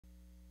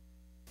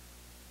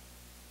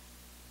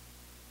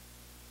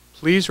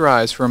Please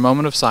rise for a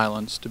moment of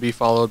silence to be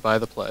followed by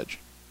the pledge.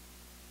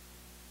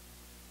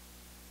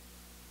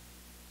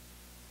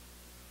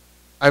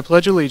 I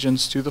pledge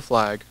allegiance to the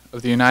flag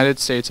of the United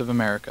States of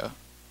America,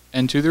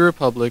 and to the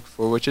republic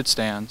for which it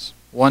stands,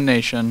 one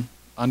nation,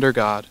 under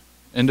God,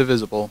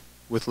 indivisible,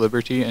 with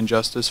liberty and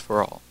justice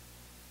for all.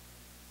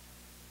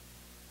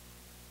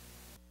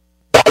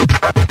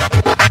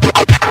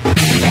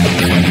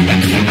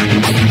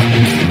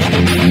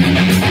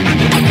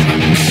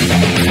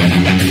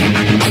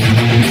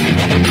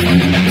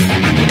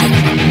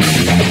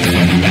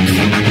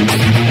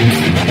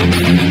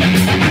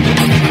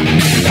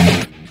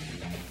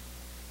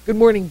 Good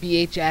morning,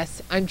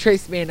 BHS. I'm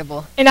Trace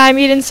Mandeville. And I'm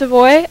Eden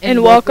Savoy,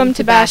 and welcome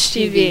to Bash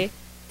TV.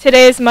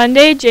 Today is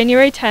Monday,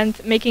 January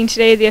 10th, making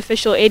today the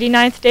official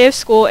 89th day of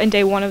school and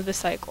day 1 of the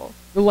cycle.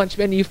 The lunch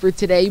menu for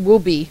today will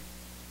be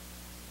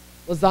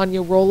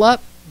lasagna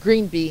roll-up,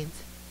 green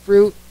beans,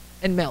 fruit,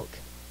 and milk.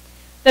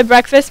 The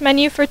breakfast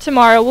menu for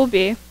tomorrow will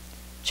be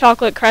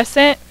chocolate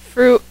crescent,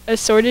 fruit,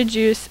 assorted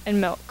juice,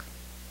 and milk.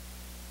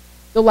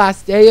 The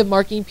last day of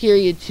marking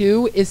period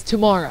 2 is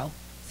tomorrow.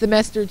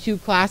 Semester 2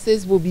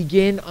 classes will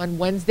begin on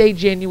Wednesday,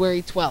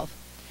 January 12th.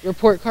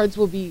 Report cards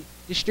will be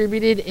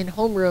distributed in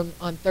homeroom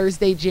on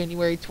Thursday,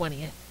 January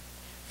 20th.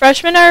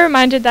 Freshmen are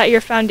reminded that your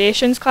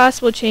foundations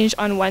class will change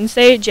on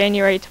Wednesday,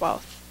 January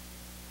 12th.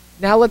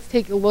 Now let's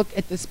take a look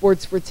at the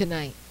sports for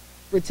tonight.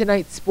 For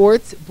tonight's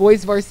sports,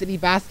 boys varsity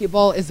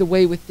basketball is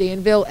away with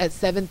Danville at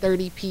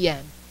 7:30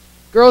 p.m.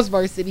 Girls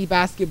varsity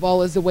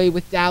basketball is away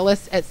with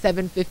Dallas at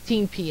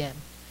 7:15 p.m.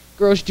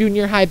 Girls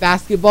junior high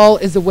basketball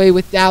is away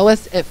with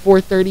Dallas at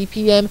 4:30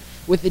 p.m.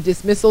 with a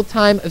dismissal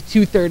time of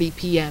 2:30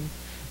 p.m.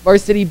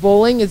 Varsity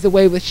bowling is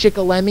away with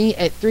Shikellamy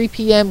at 3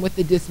 p.m. with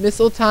a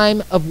dismissal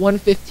time of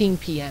 1:15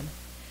 p.m.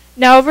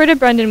 Now over to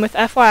Brendan with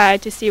FYI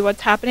to see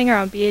what's happening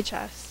around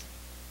BHS.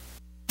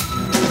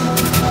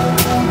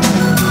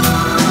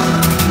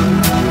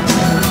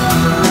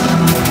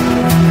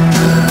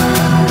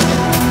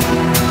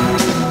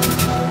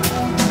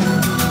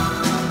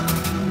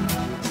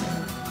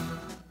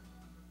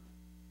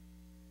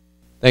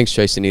 Thanks,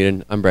 Trace and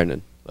Eden. I'm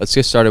Brendan. Let's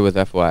get started with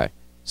FYI.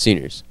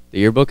 Seniors. The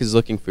yearbook is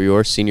looking for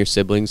your senior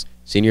siblings,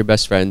 senior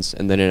best friends,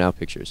 and then and out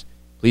pictures.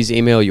 Please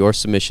email your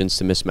submissions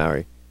to Miss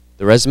Mowry.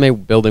 The resume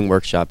building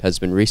workshop has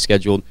been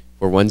rescheduled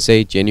for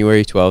Wednesday,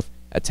 January 12th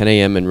at 10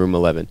 a.m. in room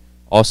 11.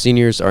 All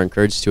seniors are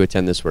encouraged to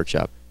attend this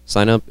workshop.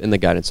 Sign up in the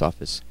guidance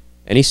office.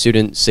 Any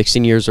student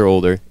 16 years or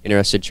older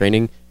interested in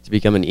training to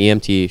become an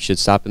EMT should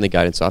stop in the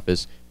guidance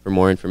office for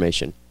more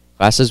information.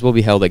 Classes will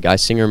be held at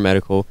Geisinger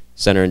Medical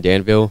Center in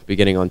Danville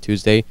beginning on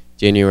Tuesday,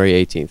 January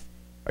 18th.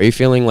 Are you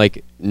feeling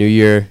like New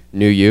Year,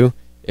 New You?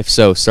 If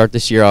so, start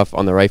this year off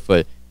on the right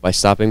foot by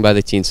stopping by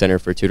the Teen Center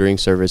for tutoring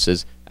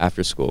services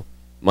after school,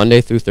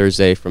 Monday through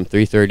Thursday from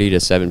 3:30 to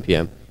 7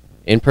 p.m.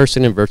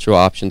 In-person and virtual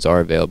options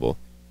are available.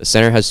 The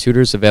center has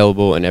tutors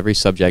available in every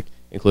subject,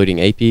 including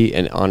AP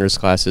and honors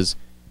classes.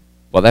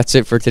 Well, that's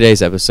it for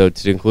today's episode.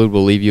 To conclude,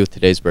 we'll leave you with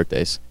today's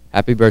birthdays.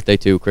 Happy birthday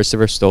to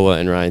Christopher Stola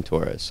and Ryan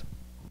Torres.